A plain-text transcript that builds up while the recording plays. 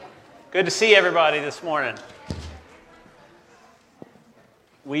Good to see everybody this morning.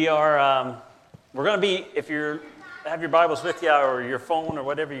 We're going to be, if you have your Bibles with you or your phone or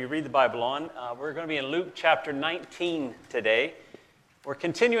whatever you read the Bible on, we're going to be in Luke chapter 19 today. We're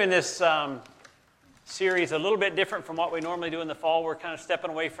continuing this series a little bit different from what we normally do in the fall. We're kind of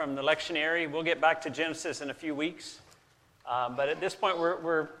stepping away from the lectionary. We'll get back to Genesis in a few weeks. But at this point,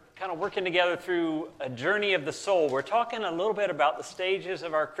 we're kind of working together through a journey of the soul. We're talking a little bit about the stages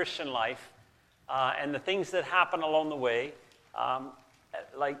of our Christian life and the things that happen along the way.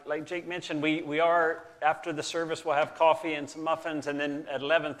 Like Jake mentioned, we are, after the service, we'll have coffee and some muffins, and then at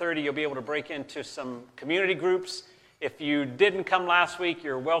 11:30 you'll be able to break into some community groups. If you didn't come last week,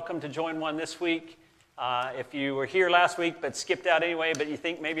 you're welcome to join one this week. If you were here last week but skipped out anyway, but you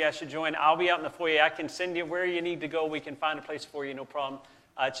think maybe I should join, I'll be out in the foyer. I can send you where you need to go. We can find a place for you, no problem.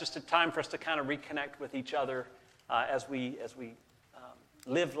 It's just a time for us to kind of reconnect with each other as we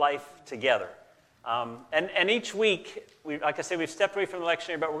live life together. And each week, like I said, we've stepped away from the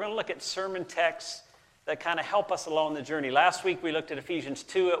lectionary, but we're going to look at sermon texts that kind of help us along the journey. Last week, we looked at Ephesians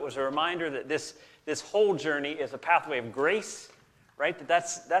 2. It was a reminder that this whole journey is a pathway of grace, right?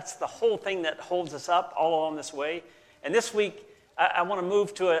 That's the whole thing that holds us up all along this way. And this week, I want to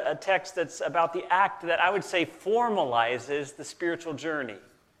move to a text that's about the act that I would say formalizes the spiritual journey.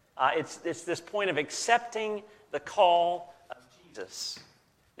 It's this point of accepting the call of Jesus.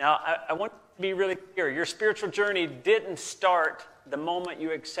 Now, I want to be really clear. Your spiritual journey didn't start the moment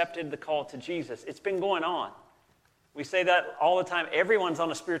you accepted the call to Jesus. It's been going on. We say that all the time. Everyone's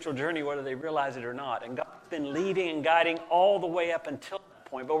on a spiritual journey, whether they realize it or not. And God's been leading and guiding all the way up until that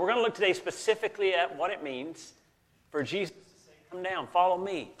point. But we're going to look today specifically at what it means for Jesus to say, come down, follow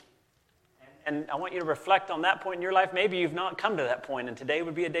me. And I want you to reflect on that point in your life. Maybe you've not come to that point, and today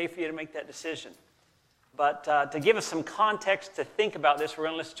would be a day for you to make that decision. But to give us some context to think about this, we're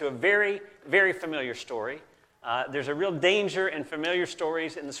going to listen to a very, very familiar story. There's a real danger in familiar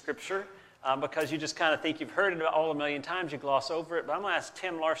stories in the Scripture because you just kind of think you've heard it all a million times, you gloss over it. But I'm going to ask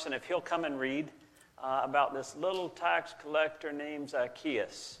Tim Larson if he'll come and read about this little tax collector named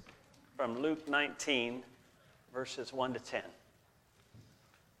Zacchaeus from Luke 19, verses 1 to 10.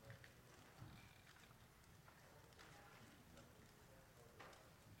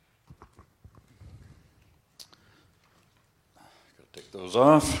 Take those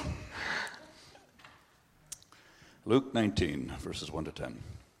off. Luke 19, verses 1 to 10.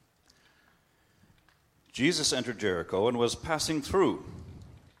 Jesus entered Jericho and was passing through.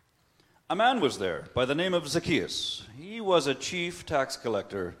 A man was there by the name of Zacchaeus. He was a chief tax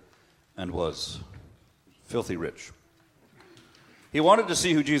collector and was filthy rich. He wanted to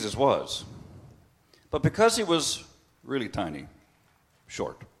see who Jesus was, but because he was really tiny,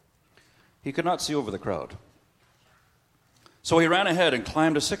 short, he could not see over the crowd. So he ran ahead and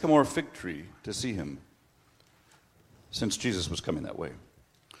climbed a sycamore fig tree to see him, since Jesus was coming that way.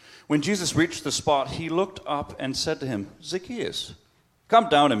 When Jesus reached the spot, he looked up and said to him, Zacchaeus, come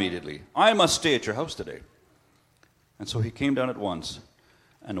down immediately. I must stay at your house today. And so he came down at once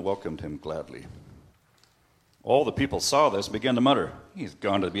and welcomed him gladly. All the people saw this and began to mutter, he's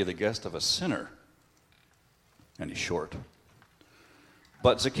gone to be the guest of a sinner. And he's short.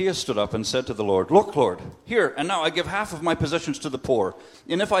 But Zacchaeus stood up and said to the Lord, look, Lord, here and now I give half of my possessions to the poor.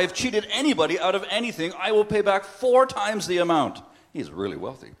 And if I have cheated anybody out of anything, I will pay back 4 times the amount. He's really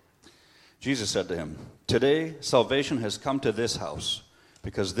wealthy. Jesus said to him, today salvation has come to this house,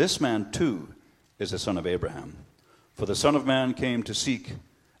 because this man too is a son of Abraham. For the Son of Man came to seek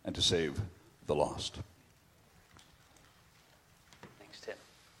and to save the lost.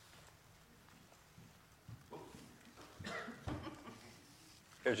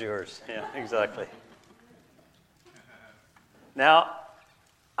 Here's yours. Yeah, exactly. Now,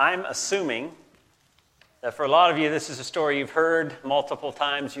 I'm assuming that for a lot of you, this is a story you've heard multiple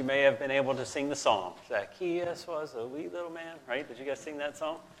times. You may have been able to sing the song. Zacchaeus was a wee little man, right? Did you guys sing that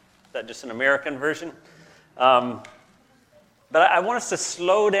song? Is that just an American version? But I want us to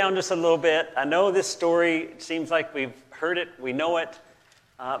slow down just a little bit. I know this story seems like we've heard it, we know it,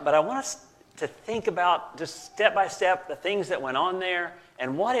 but I want us to think about just step by step the things that went on there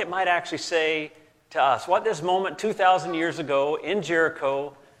and what it might actually say to us. What this moment 2,000 years ago in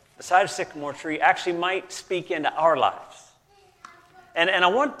Jericho, beside a sycamore tree, actually might speak into our lives. And I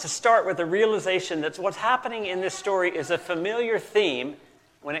want to start with the realization that what's happening in this story is a familiar theme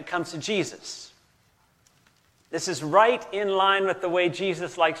when it comes to Jesus. This is right in line with the way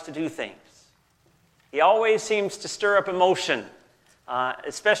Jesus likes to do things. He always seems to stir up emotion,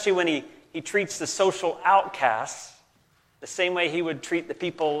 especially when he treats the social outcasts the same way he would treat the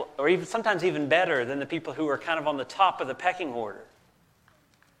people, or even sometimes even better than the people who are kind of on the top of the pecking order.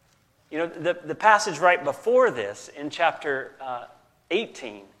 You know, the passage right before this in chapter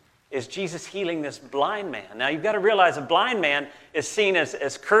 18 is Jesus healing this blind man. Now, you've got to realize a blind man is seen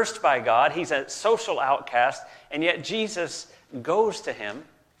as cursed by God. He's a social outcast, and yet Jesus goes to him.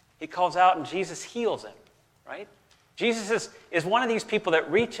 He calls out, and Jesus heals him, right? Jesus is one of these people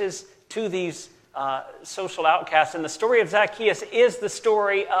that reaches to these social outcasts, and the story of Zacchaeus is the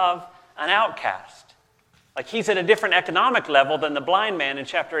story of an outcast. Like, he's at a different economic level than the blind man in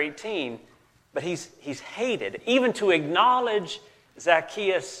chapter 18, but he's hated. Even to acknowledge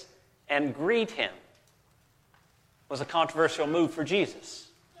Zacchaeus and greet him was a controversial move for Jesus,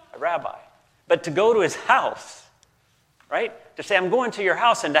 a rabbi. But to go to his house, right? To say, I'm going to your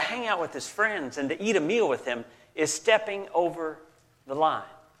house, and to hang out with his friends and to eat a meal with him is stepping over the line.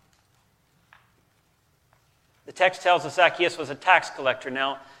 The text tells us Zacchaeus was a tax collector.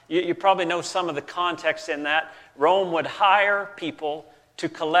 Now, you probably know some of the context in that. Rome would hire people to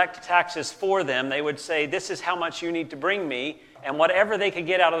collect taxes for them. They would say, this is how much you need to bring me, and whatever they could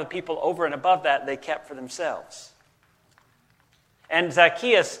get out of the people over and above that, they kept for themselves. And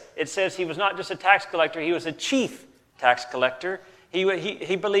Zacchaeus, it says he was not just a tax collector, he was a chief tax collector.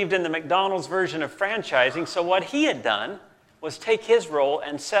 He believed in the McDonald's version of franchising, so what he had done was take his role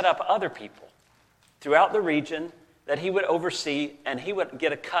and set up other people throughout the region that he would oversee, and he would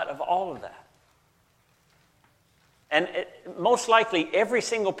get a cut of all of that. And most likely, every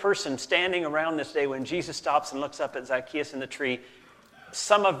single person standing around this day when Jesus stops and looks up at Zacchaeus in the tree,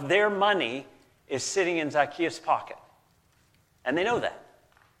 some of their money is sitting in Zacchaeus' pocket. And they know that.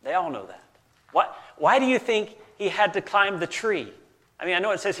 They all know that. Why do you think he had to climb the tree? I mean, I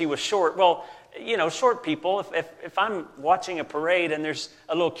know it says he was short. Well, you know, short people, if I'm watching a parade and there's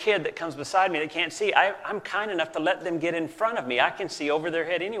a little kid that comes beside me that can't see, I'm kind enough to let them get in front of me. I can see over their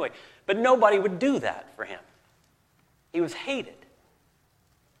head anyway. But nobody would do that for him. He was hated.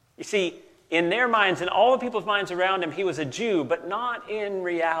 You see, in their minds, in all the people's minds around him, he was a Jew, but not in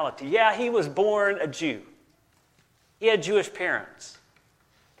reality. Yeah, he was born a Jew. He had Jewish parents.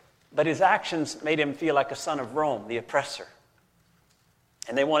 But his actions made him feel like a son of Rome, the oppressor.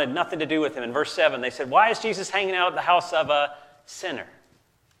 And they wanted nothing to do with him. In verse 7, they said, why is Jesus hanging out at the house of a sinner?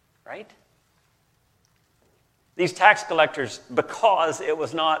 Right? These tax collectors, because it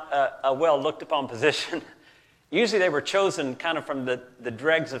was not a well-looked-upon position, usually they were chosen kind of from the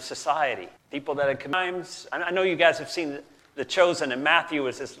dregs of society. People that had crimes. I know you guys have seen The Chosen, and Matthew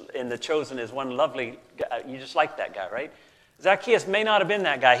is in The Chosen is one lovely guy. You just like that guy, right? Zacchaeus may not have been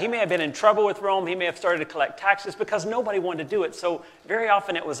that guy. He may have been in trouble with Rome. He may have started to collect taxes because nobody wanted to do it. So very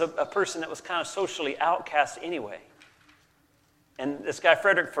often it was a person that was kind of socially outcast anyway. And this guy,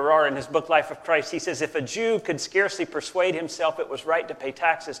 Frederick Farrar, in his book, Life of Christ, he says, if a Jew could scarcely persuade himself it was right to pay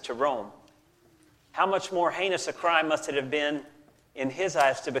taxes to Rome, how much more heinous a crime must it have been in his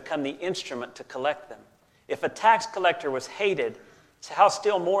eyes to become the instrument to collect them? If a tax collector was hated, how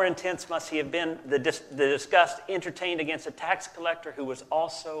still more intense must he have been the disgust entertained against a tax collector who was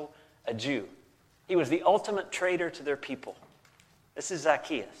also a Jew? He was the ultimate traitor to their people. This is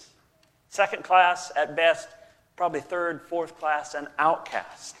Zacchaeus. Second class at best, probably third, fourth class, an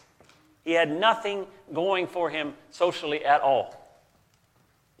outcast. He had nothing going for him socially at all.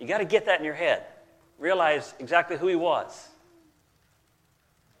 You got to get that in your head. Realize exactly who he was.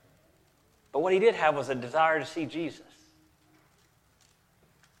 But what he did have was a desire to see Jesus.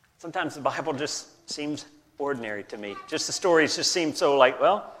 Sometimes the Bible just seems ordinary to me. Just the stories just seem so like,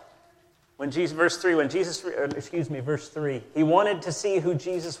 well, verse 3, he wanted to see who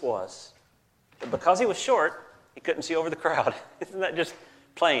Jesus was. But because he was short, he couldn't see over the crowd. Isn't that just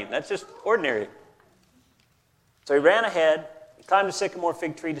plain? That's just ordinary. So he ran ahead, he climbed a sycamore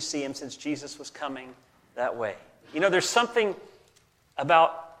fig tree to see him since Jesus was coming that way. You know, there's something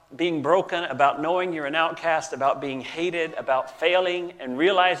about being broken, about knowing you're an outcast, about being hated, about failing and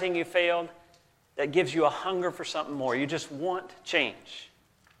realizing you failed, that gives you a hunger for something more. You just want change.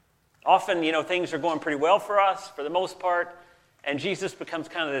 Often, you know, things are going pretty well for us, for the most part, and Jesus becomes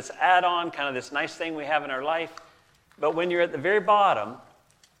kind of this add-on, kind of this nice thing we have in our life. But when you're at the very bottom,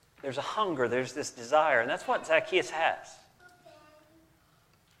 there's a hunger, there's this desire, and that's what Zacchaeus has.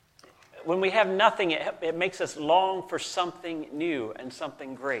 When we have nothing, it makes us long for something new and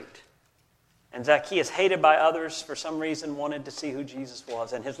something great. And Zacchaeus, hated by others, for some reason wanted to see who Jesus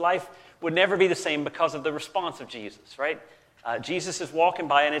was. And his life would never be the same because of the response of Jesus, right? Jesus is walking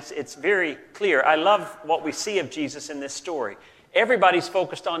by, and it's very clear. I love what we see of Jesus in this story. Everybody's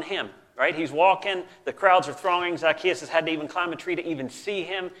focused on him, right? He's walking, the crowds are thronging. Zacchaeus has had to even climb a tree to even see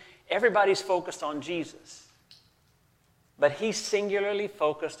him. Everybody's focused on Jesus. But he's singularly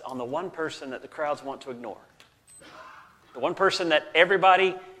focused on the one person that the crowds want to ignore. The one person that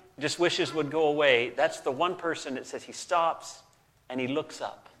everybody just wishes would go away, that's the one person that says he stops and he looks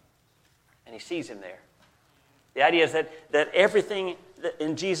up and he sees him there. The idea is that everything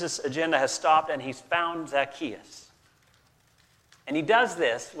in Jesus' agenda has stopped and he's found Zacchaeus. And he does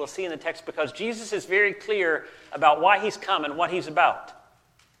this, we'll see in the text, because Jesus is very clear about why he's come and what he's about.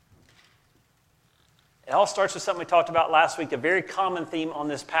 It all starts with something we talked about last week. A very common theme on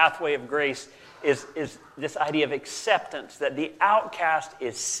this pathway of grace is this idea of acceptance, that the outcast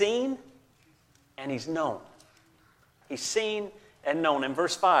is seen and he's known. He's seen and known. In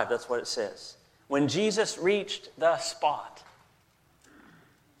verse 5, that's what it says. When Jesus reached the spot,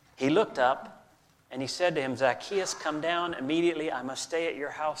 he looked up and he said to him, Zacchaeus, come down immediately. I must stay at your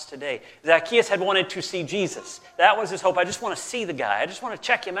house today. Zacchaeus had wanted to see Jesus. That was his hope. I just want to see the guy. I just want to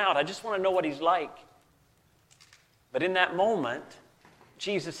check him out. I just want to know what he's like. But in that moment,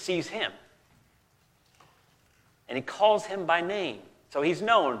 Jesus sees him. And he calls him by name. So he's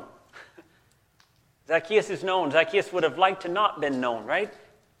known. Zacchaeus is known. Zacchaeus would have liked to not been known, right?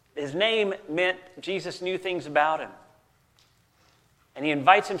 His name meant Jesus knew things about him. And he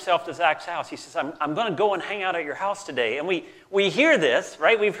invites himself to Zach's house. He says, I'm going to go and hang out at your house today. And we hear this,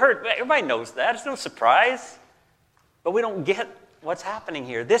 right? We've heard, everybody knows that. It's no surprise. But we don't get what's happening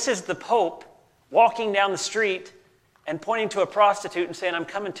here. This is the Pope walking down the street and pointing to a prostitute and saying, I'm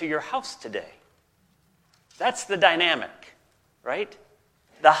coming to your house today. That's the dynamic, right?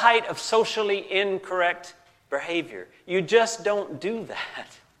 The height of socially incorrect behavior. You just don't do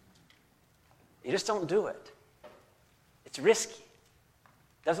that. You just don't do it. It's risky.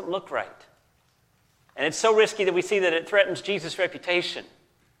 It doesn't look right. And it's so risky that we see that it threatens Jesus' reputation.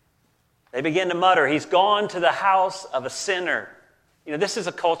 They begin to mutter, he's gone to the house of a sinner. You know, this is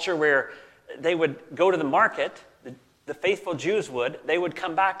a culture where they would go to the market, the faithful Jews would, they would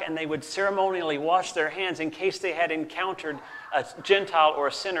come back and they would ceremonially wash their hands in case they had encountered a Gentile or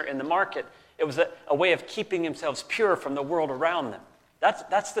a sinner in the market. It was a way of keeping themselves pure from the world around them.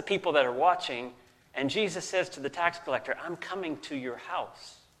 That's the people that are watching. And Jesus says to the tax collector, I'm coming to your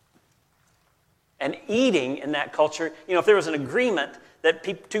house. And eating in that culture, you know, if there was an agreement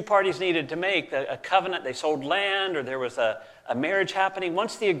that two parties needed to make, a covenant, they sold land, or there was a marriage happening,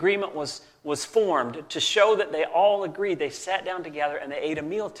 once the agreement was formed, to show that they all agreed, they sat down together and they ate a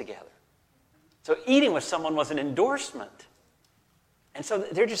meal together. So eating with someone was an endorsement. And so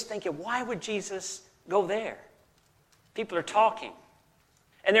they're just thinking, why would Jesus go there? People are talking.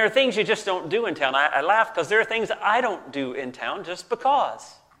 And there are things you just don't do in town. I laugh because there are things that I don't do in town just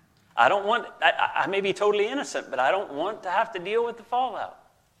because. I may be totally innocent, but I don't want to have to deal with the fallout.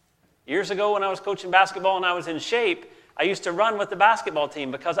 Years ago when I was coaching basketball and I was in shape, I used to run with the basketball team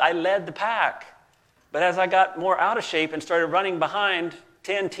because I led the pack. But as I got more out of shape and started running behind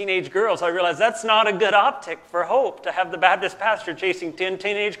 10 teenage girls, I realized that's not a good optic for Hope to have the Baptist pastor chasing 10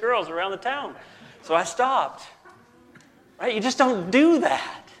 teenage girls around the town. So I stopped. Right? You just don't do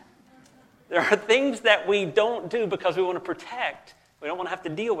that. There are things that we don't do because we want to protect. We don't want to have to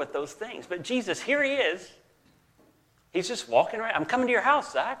deal with those things. But Jesus, here he is. He's just walking around. I'm coming to your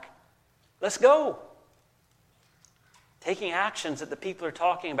house, Zach. Let's go. Taking actions that the people are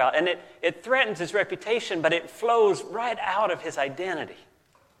talking about. And it threatens his reputation, but it flows right out of his identity.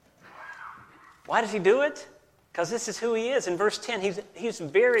 Why does he do it? Because this is who he is. In verse 10, he's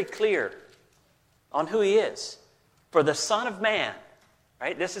very clear on who he is. For the Son of Man,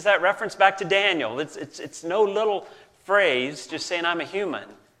 right? This is that reference back to Daniel. It's no little phrase just saying I'm a human.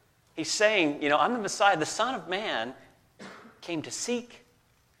 He's saying, I'm the Messiah. The Son of Man came to seek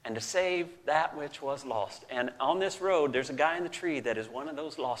and to save that which was lost. And on this road, there's a guy in the tree that is one of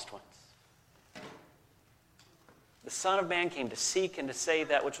those lost ones. The Son of Man came to seek and to save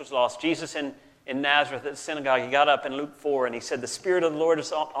that which was lost. Jesus in Nazareth at the synagogue, he got up in Luke 4 and he said, the Spirit of the Lord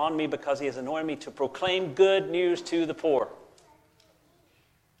is on me because he has anointed me to proclaim good news to the poor.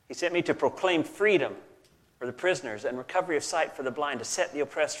 He sent me to proclaim freedom for the prisoners and recovery of sight for the blind, to set the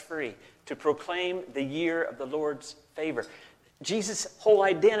oppressed free, to proclaim the year of the Lord's favor. Jesus' whole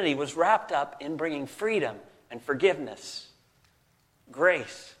identity was wrapped up in bringing freedom and forgiveness,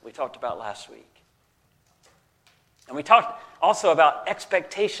 grace, we talked about last week. And we talked also about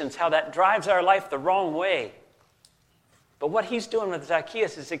expectations, how that drives our life the wrong way. But what he's doing with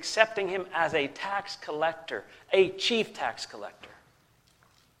Zacchaeus is accepting him as a tax collector, a chief tax collector.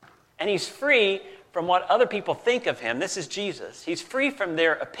 And he's free from what other people think of him. This is Jesus. He's free from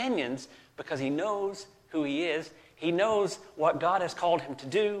their opinions because he knows who he is. He knows what God has called him to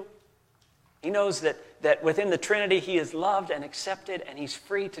do. He knows that within the Trinity he is loved and accepted, and he's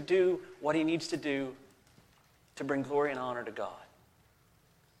free to do what he needs to do to bring glory and honor to God.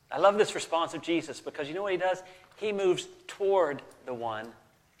 I love this response of Jesus because you know what he does? He moves toward the one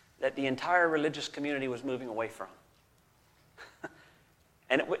that the entire religious community was moving away from.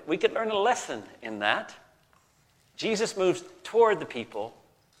 And we could learn a lesson in that. Jesus moves toward the people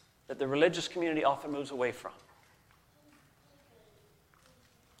that the religious community often moves away from.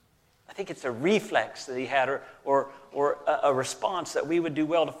 I think it's a reflex that he had or a response that we would do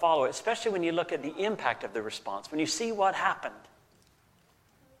well to follow, especially when you look at the impact of the response, when you see what happened.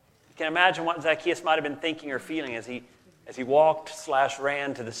 You can imagine what Zacchaeus might have been thinking or feeling as he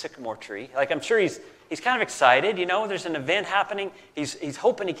walked/ran to the sycamore tree. Like, I'm sure he's kind of excited, there's an event happening. He's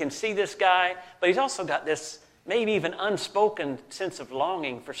hoping he can see this guy, but he's also got this maybe even unspoken sense of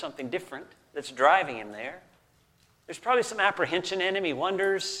longing for something different that's driving him there. There's probably some apprehension in him. He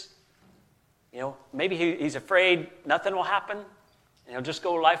wonders, maybe he's afraid nothing will happen, and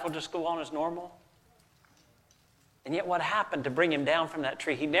life will just go on as normal. And yet what happened to bring him down from that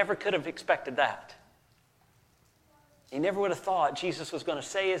tree? He never could have expected that. He never would have thought Jesus was going to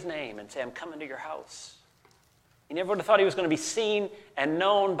say his name and say, I'm coming to your house. He never would have thought he was going to be seen and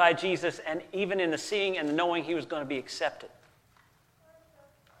known by Jesus, and even in the seeing and the knowing, he was going to be accepted.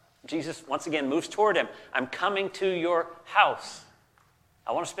 Jesus, once again, moves toward him. I'm coming to your house.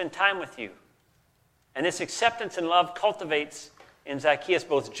 I want to spend time with you. And this acceptance and love cultivates in Zacchaeus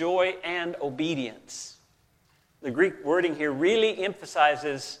both joy and obedience. The Greek wording here really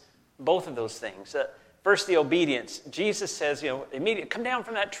emphasizes both of those things. First, the obedience. Jesus says, immediately, come down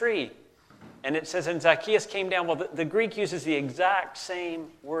from that tree. And it says, and Zacchaeus came down. Well, the Greek uses the exact same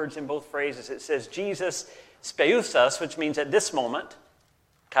words in both phrases. It says, Jesus speusas, which means at this moment,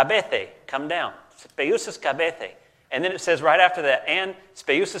 kabethe, come down. Speusas kabethe. And then it says right after that, and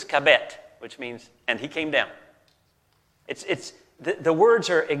speusas kabet, which means, and he came down. The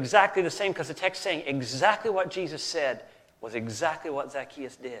words are exactly the same because the text is saying exactly what Jesus said was exactly what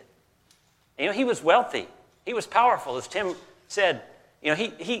Zacchaeus did. And, he was wealthy. He was powerful, as Tim said.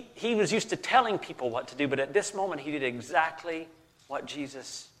 He was used to telling people what to do, but at this moment he did exactly what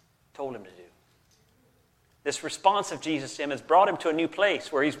Jesus told him to do. This response of Jesus to him has brought him to a new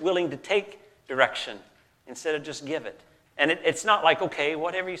place where he's willing to take direction instead of just give it. And it's not like, okay,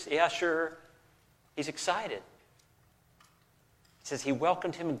 whatever you say, yeah, sure. He's excited. It says he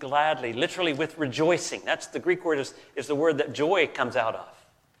welcomed him gladly, literally with rejoicing. That's the Greek word is the word that joy comes out of.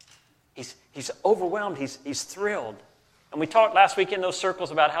 He's overwhelmed. He's thrilled. And we talked last week in those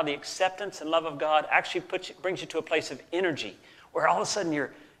circles about how the acceptance and love of God actually brings you to a place of energy where all of a sudden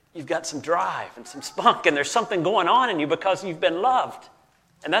you've got some drive and some spunk and there's something going on in you because you've been loved.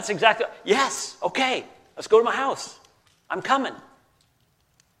 And that's exactly, yes, okay, let's go to my house. I'm coming.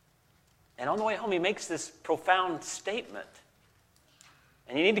 And on the way home, he makes this profound statement.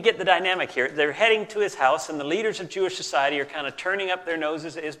 And you need to get the dynamic here. They're heading to his house, and the leaders of Jewish society are kind of turning up their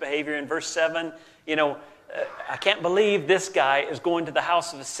noses at his behavior. In verse 7, I can't believe this guy is going to the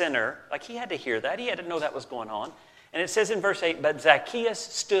house of a sinner. Like, he had to hear that. He had to know that was going on. And it says in verse 8, but Zacchaeus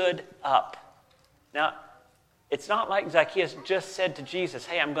stood up. Now, it's not like Zacchaeus just said to Jesus,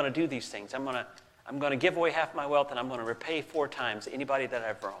 hey, I'm going to do these things. I'm going to give away half my wealth, and I'm going to repay 4 times anybody that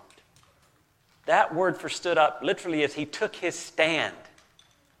I've wronged. That word for stood up literally is he took his stand.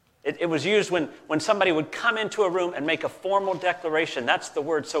 It was used when somebody would come into a room and make a formal declaration. That's the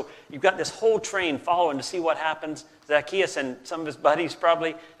word. So you've got this whole train following to see what happens. Zacchaeus and some of his buddies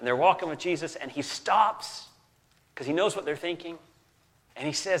probably, and they're walking with Jesus, and he stops because he knows what they're thinking. And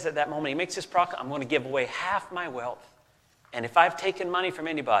he says at that moment, he makes this proclamation, I'm going to give away half my wealth. And if I've taken money from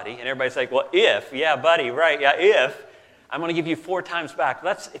anybody, and everybody's like, well, yeah, buddy, right, yeah, if, I'm going to give you 4 times back.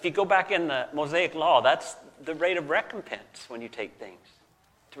 If you go back in the Mosaic law, that's the rate of recompense when you take things.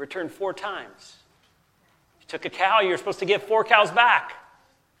 To return 4 times. If you took a cow, you're supposed to give 4 cows back.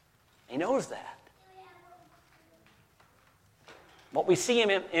 He knows that. What we see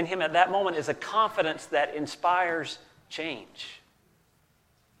in him at that moment is a confidence that inspires change.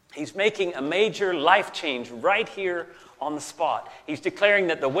 He's making a major life change right here on the spot. He's declaring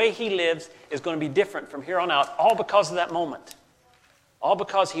that the way he lives is going to be different from here on out, all because of that moment. All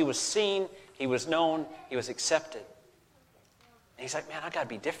because he was seen, he was known, he was accepted. And he's like, man, I've got to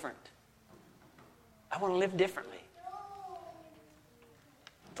be different. I want to live differently.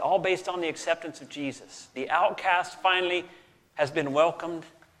 It's all based on the acceptance of Jesus. The outcast finally has been welcomed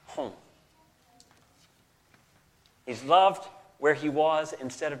home. He's loved where he was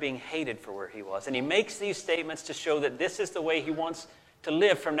instead of being hated for where he was. And he makes these statements to show that this is the way he wants to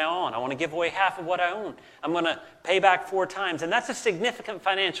live from now on. I want to give away half of what I own. I'm going to pay back 4 times. And that's a significant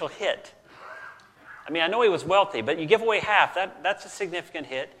financial hit. I mean, I know he was wealthy, but you give away half, that's a significant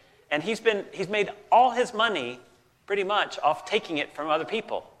hit. And he's made all his money pretty much off taking it from other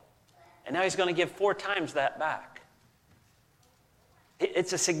people. And now he's going to give 4 times that back.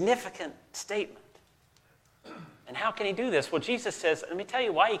 It's a significant statement. And how can he do this? Well, Jesus says, let me tell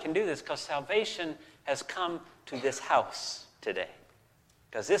you why he can do this, because salvation has come to this house today.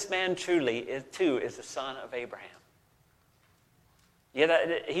 Because this man truly is the son of Abraham.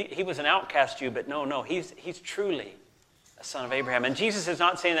 Yeah, he was an outcast Jew, but no, he's truly a son of Abraham. And Jesus is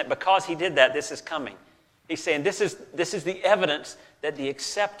not saying that because he did that, this is coming. He's saying this is the evidence that the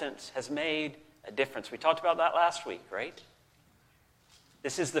acceptance has made a difference. We talked about that last week, right?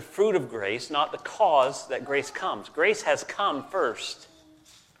 This is the fruit of grace, not the cause that grace comes. Grace has come first,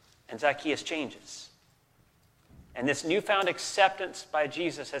 and Zacchaeus changes. And this newfound acceptance by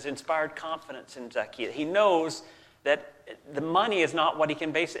Jesus has inspired confidence in Zacchaeus. He knows that the money is not what he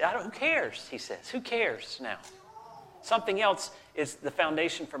can base it. Who cares, he says. Who cares now? Something else is the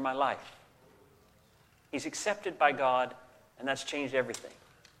foundation for my life. He's accepted by God, and that's changed everything.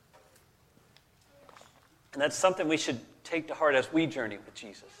 And that's something we should take to heart as we journey with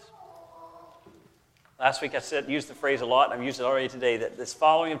Jesus. Last week I used the phrase a lot, and I've used it already today, that this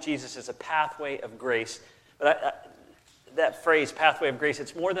following of Jesus is a pathway of grace. But that phrase, pathway of grace,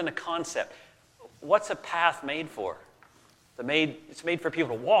 it's more than a concept. What's a path made for? It's made for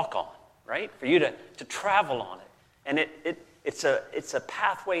people to walk on, right? For you to travel on it. And it's a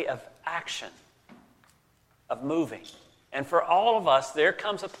pathway of action, of moving. And for all of us, there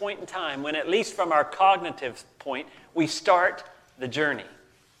comes a point in time when, at least from our cognitive point, we start the journey.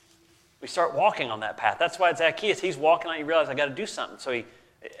 We start walking on that path. That's why Zacchaeus, he's walking on, he realizes, I got to do something. So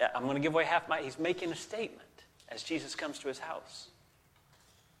I'm going to give away half my, he's making a statement as Jesus comes to his house.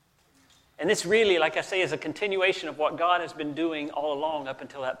 And this really, like I say, is a continuation of what God has been doing all along up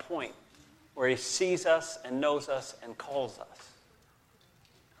until that point, where he sees us and knows us and calls us.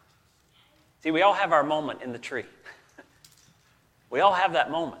 See, we all have our moment in the tree. We all have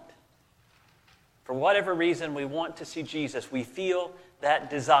that moment. For whatever reason, we want to see Jesus. We feel that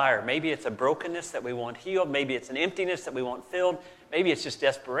desire. Maybe it's a brokenness that we want healed. Maybe it's an emptiness that we want filled. Maybe it's just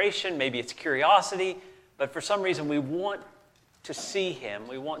desperation. Maybe it's curiosity. But for some reason, we want to see him.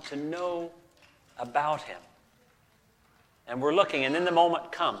 We want to know about him. And we're looking, and then the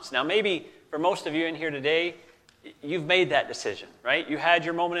moment comes. Now, maybe for most of you in here today, you've made that decision, right? You had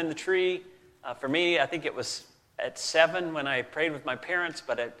your moment in the tree. For me, I think it was at 7 when I prayed with my parents,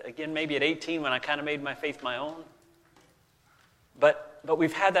 but again, maybe at 18 when I kind of made my faith my own. But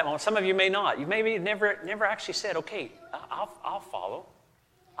we've had that moment. Some of you may not. You maybe never actually said, okay, I'll follow.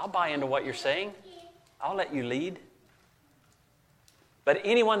 I'll buy into what you're saying. I'll let you lead. But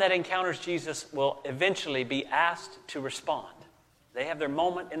anyone that encounters Jesus will eventually be asked to respond. They have their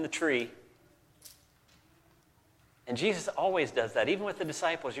moment in the tree. And Jesus always does that, even with the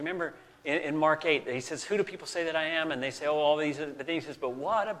disciples. You remember in Mark 8, he says, who do people say that I am? And they say, all these. But then he says, but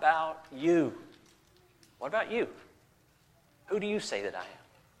what about you? What about you? Who do you say that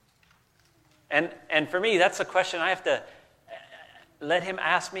I am? And for me, that's a question I have to let him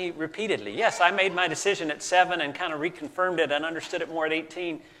ask me repeatedly. Yes, I made my decision at 7 and kind of reconfirmed it and understood it more at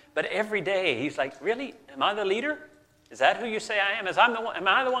 18. But every day, he's like, really? Am I the leader? Is that who you say I am? Am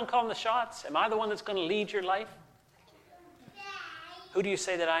I the one calling the shots? Am I the one that's going to lead your life? Who do you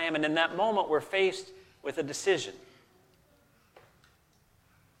say that I am? And in that moment, we're faced with a decision.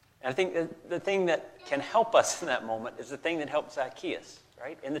 And I think the thing that can help us in that moment is the thing that helped Zacchaeus,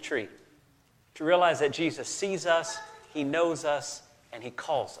 right, in the tree. To realize that Jesus sees us, he knows us, and he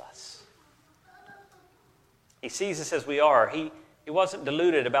calls us. He sees us as we are. He wasn't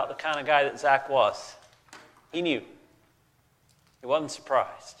deluded about the kind of guy that Zach was. He knew. He wasn't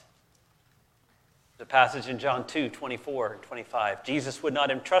surprised. The passage in John 2, 24 and 25. Jesus would not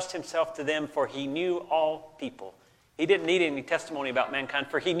entrust himself to them, for he knew all people. He didn't need any testimony about mankind,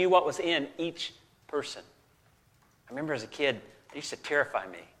 for he knew what was in each person. I remember as a kid, it used to terrify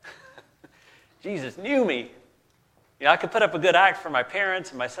me. Jesus knew me. You know, I could put up a good act for my parents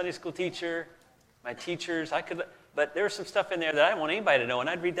and my Sunday school teacher, my teachers. But there was some stuff in there that I didn't want anybody to know. And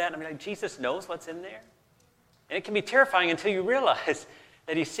I'd read that and I'd be like, Jesus knows what's in there. And it can be terrifying until you realize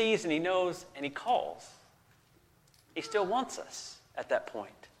that he sees and he knows and he calls. He still wants us at that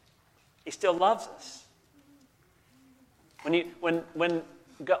point. He still loves us. When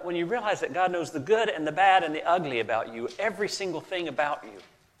you realize that God knows the good and the bad and the ugly about you, every single thing about you,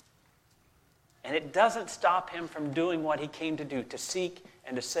 and it doesn't stop him from doing what he came to do, to seek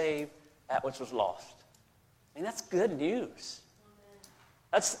and to save that which was lost. I mean, that's good news.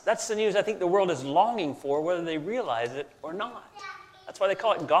 That's the news I think the world is longing for, whether they realize it or not. That's why they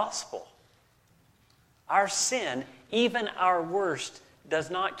call it gospel. Our sin, even our worst, does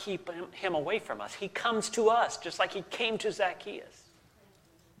not keep him away from us. He comes to us just like he came to Zacchaeus.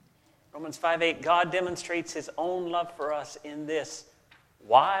 Romans 5:8, God demonstrates his own love for us in this,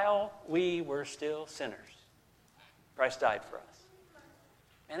 while we were still sinners, Christ died for us.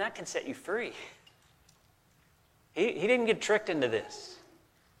 And that can set you free. He didn't get tricked into this.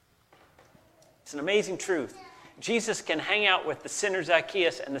 It's an amazing truth. Jesus can hang out with the sinner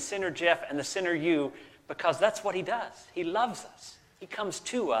Zacchaeus and the sinner Jeff and the sinner you because that's what he does. He loves us. He comes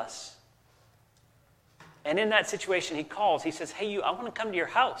to us. And in that situation, he calls. He says, hey, you, I want to come to your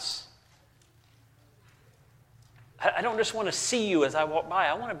house. I don't just want to see you as I walk by.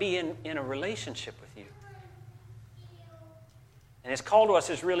 I want to be in a relationship with you. And his call to us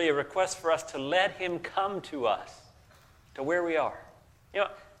is really a request for us to let him come to us, to where we are. You know,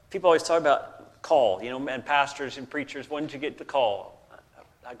 people always talk about call, and pastors and preachers. When did you get the call?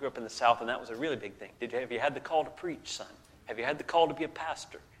 I grew up in the South, and that was a really big thing. Have you had the call to preach, son? Have you had the call to be a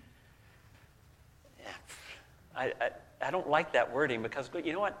pastor? Yeah. I don't like that wording because,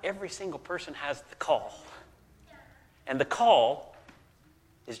 you know what? Every single person has the call. And the call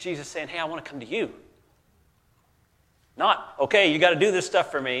is Jesus saying, hey, I want to come to you. Not, okay, you got to do this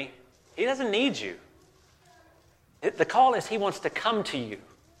stuff for me. He doesn't need you. The call is he wants to come to you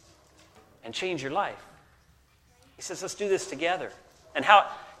and change your life. He says, let's do this together. And how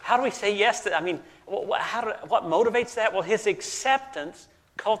do we say yes to that? I mean, what motivates that? Well, his acceptance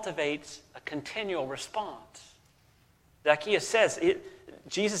cultivates a continual response. Zacchaeus says,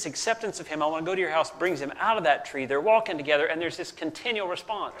 Jesus' acceptance of him, I want to go to your house, brings him out of that tree. They're walking together, and there's this continual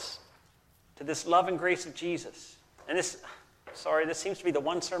response to this love and grace of Jesus. And this seems to be the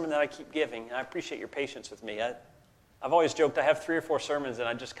one sermon that I keep giving, and I appreciate your patience with me. I've always joked I have 3 or 4 sermons, and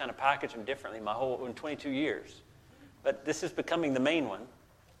I just kind of package them differently in 22 years. But this is becoming the main one.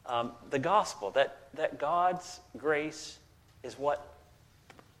 The gospel, that God's grace is what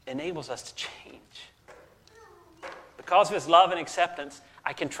enables us to change. Because of his love and acceptance,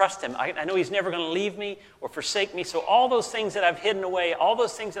 I can trust him. I know he's never going to leave me or forsake me. So all those things that I've hidden away, all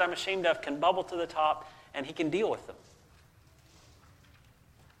those things that I'm ashamed of can bubble to the top, and he can deal with them.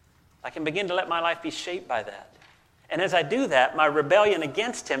 I can begin to let my life be shaped by that. And as I do that, my rebellion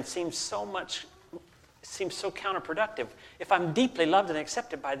against him seems so counterproductive. If I'm deeply loved and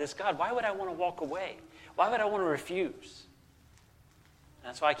accepted by this God, why would I want to walk away? Why would I want to refuse? And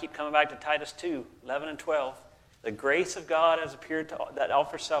that's why I keep coming back to Titus 2, 11 and 12. The grace of God has appeared that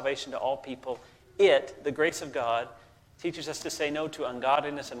offers salvation to all people. The grace of God, teaches us to say no to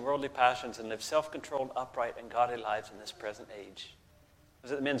ungodliness and worldly passions and live self-controlled, upright, and godly lives in this present age. I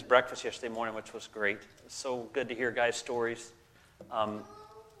was at the men's breakfast yesterday morning, which was great. It was so good to hear guys' stories. But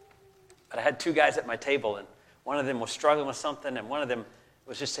I had 2 guys at my table, and one of them was struggling with something, and one of them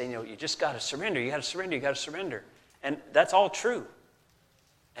was just saying, you just got to surrender. You got to surrender. You got to surrender. And that's all true.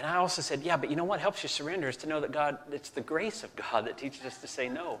 And I also said, yeah, but you know what helps you surrender is to know that God, it's the grace of God that teaches us to say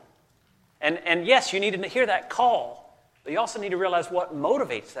no. And yes, you need to hear that call, but you also need to realize what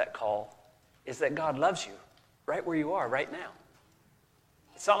motivates that call is that God loves you right where you are right now.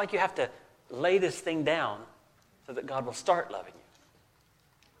 It's not like you have to lay this thing down so that God will start loving you.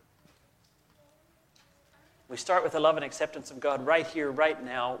 We start with the love and acceptance of God right here, right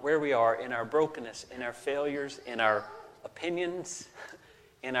now, where we are, in our brokenness, in our failures, in our opinions,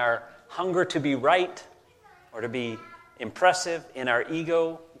 in our hunger to be right or to be impressive, in our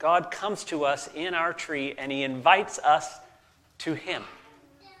ego. God comes to us in our tree and he invites us to him.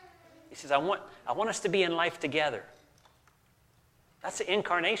 He says, I want us to be in life together. That's the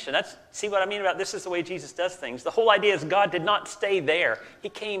incarnation. See what I mean about this is the way Jesus does things. The whole idea is God did not stay there. He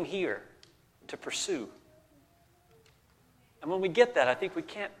came here to pursue. And when we get that, I think we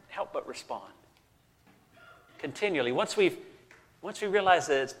can't help but respond continually. Once we realize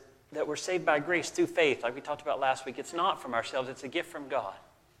that we're saved by grace through faith, like we talked about last week, it's not from ourselves, it's a gift from God,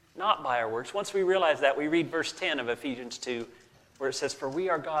 not by our works. Once we realize that, we read verse 10 of Ephesians 2, where it says, for we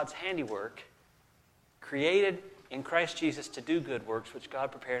are God's handiwork, created in Christ Jesus to do good works, which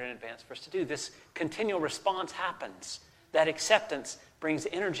God prepared in advance for us to do. This continual response happens. That acceptance brings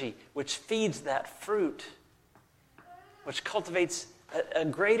energy, which feeds that fruit, which cultivates a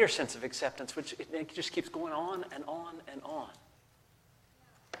greater sense of acceptance, which it just keeps going on and on and on.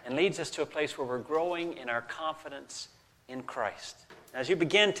 And leads us to a place where we're growing in our confidence in Christ. As you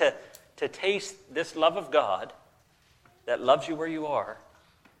begin to taste this love of God that loves you where you are,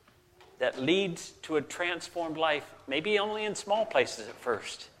 that leads to a transformed life, maybe only in small places at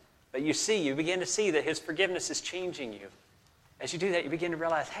first, but you begin to see that his forgiveness is changing you. As you do that, you begin to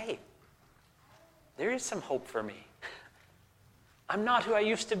realize, hey, there is some hope for me. I'm not who I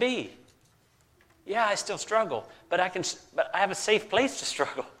used to be. Yeah, I still struggle, but I have a safe place to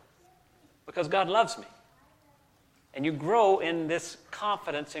struggle because God loves me. And you grow in this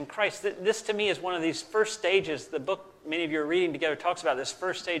confidence in Christ. This to me is one of these first stages. The book many of you are reading together talks about this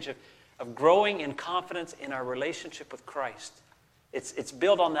first stage of growing in confidence in our relationship with Christ. It's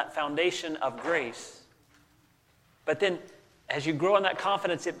built on that foundation of grace. But then as you grow in that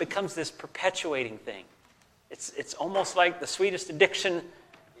confidence, it becomes this perpetuating thing. It's almost like the sweetest addiction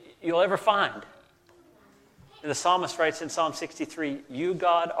you'll ever find. And the psalmist writes in Psalm 63, "You,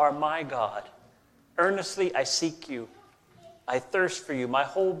 God, are my God. Earnestly I seek you. I thirst for you. My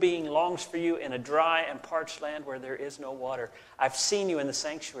whole being longs for you in a dry and parched land where there is no water. I've seen you in the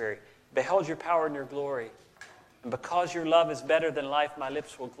sanctuary, beheld your power and your glory. And because your love is better than life, my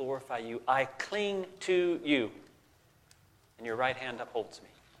lips will glorify you. I cling to you, and your right hand upholds me."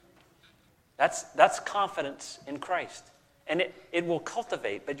 That's confidence in Christ. And it will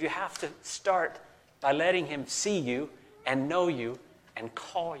cultivate, but you have to start by letting him see you and know you and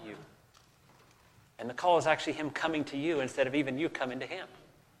call you. And the call is actually him coming to you instead of even you coming to him.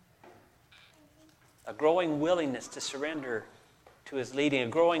 A growing willingness to surrender to his leading, a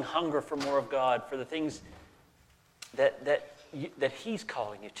growing hunger for more of God, for the things that he's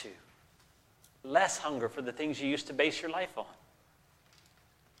calling you to. Less hunger for the things you used to base your life on.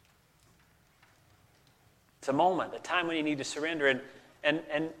 It's a moment, a time when you need to surrender.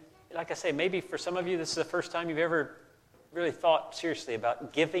 And like I say, maybe for some of you, this is the first time you've ever really thought seriously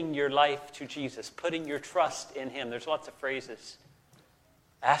about giving your life to Jesus, putting your trust in him. There's lots of phrases.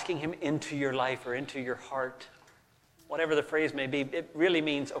 Asking him into your life or into your heart. Whatever the phrase may be, it really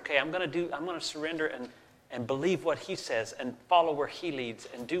means, okay, I'm going to surrender and believe what he says and follow where he leads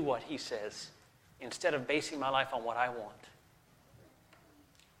and do what he says instead of basing my life on what I want.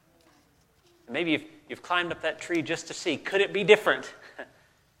 Maybe you've climbed up that tree just to see, could it be different?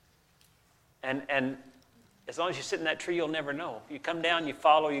 And as long as you sit in that tree, you'll never know. You come down, you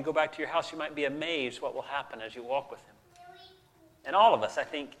follow, you go back to your house, you might be amazed what will happen as you walk with him. And all of us, I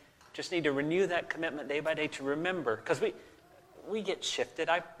think, just need to renew that commitment day by day to remember. Because we get shifted.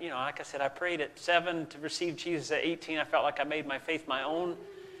 Like I said, I prayed at 7 to receive Jesus at 18. I felt like I made my faith my own.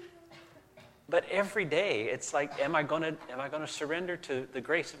 But every day, it's like, am I going to surrender to the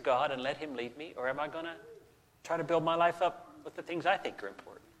grace of God and let him lead me? Or am I going to try to build my life up with the things I think are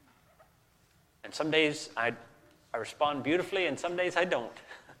important? And some days I respond beautifully, and some days I don't.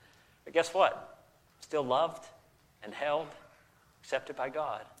 But guess what? Still loved and held, accepted by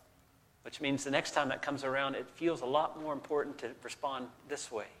God. Which means the next time that comes around, it feels a lot more important to respond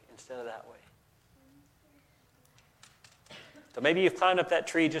this way instead of that way. So maybe you've climbed up that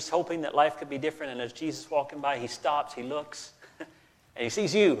tree just hoping that life could be different, and as Jesus walking by, he stops, he looks, and he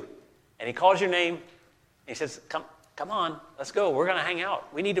sees you, and he calls your name, and he says, Come on, let's go. We're going to hang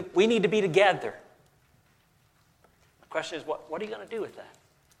out. We need to be together. The question is, what are you going to do with that?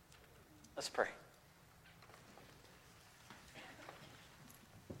 Let's pray.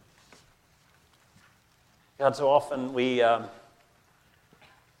 God, so often we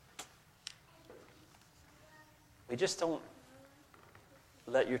just don't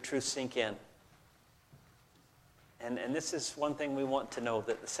let your truth sink in. And this is one thing we want to know,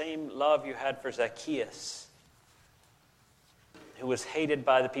 that the same love you had for Zacchaeus, who was hated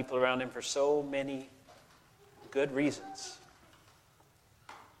by the people around him for so many good reasons.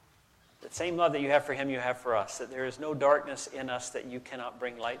 The same love that you have for him, you have for us. That there is no darkness in us that you cannot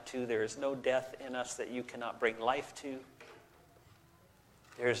bring light to. There is no death in us that you cannot bring life to.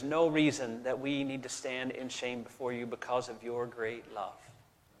 There is no reason that we need to stand in shame before you because of your great love.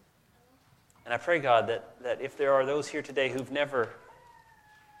 And I pray, God, that if there are those here today who've never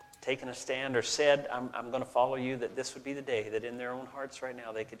taken a stand or said, I'm going to follow you, that this would be the day that in their own hearts right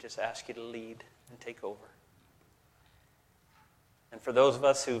now they could just ask you to lead and take over. And for those of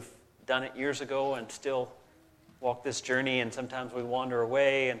us who've done it years ago and still walk this journey, and sometimes we wander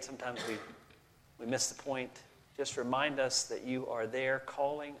away and sometimes we miss the point, just remind us that you are there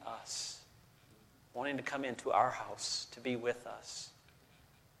calling us, wanting to come into our house to be with us,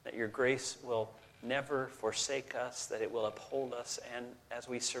 that your grace will never forsake us, that it will uphold us, and as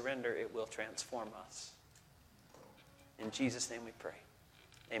we surrender, it will transform us. In Jesus' name we pray.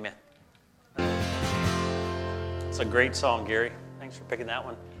 Amen. It's a great song, Gary. Thanks for picking that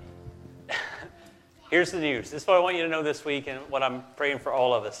one. Here's the news. This is what I want you to know this week and what I'm praying for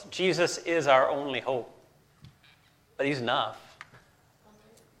all of us. Jesus is our only hope. But he's enough.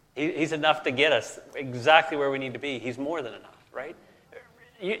 He's enough to get us exactly where we need to be. He's more than enough, right?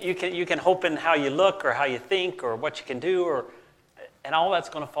 You can hope in how you look or how you think or what you can do, and all that's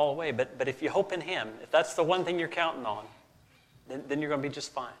going to fall away. But if you hope in him, if that's the one thing you're counting on, then you're going to be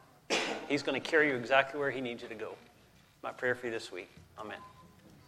just fine. He's going to carry you exactly where he needs you to go. My prayer for you this week. Amen.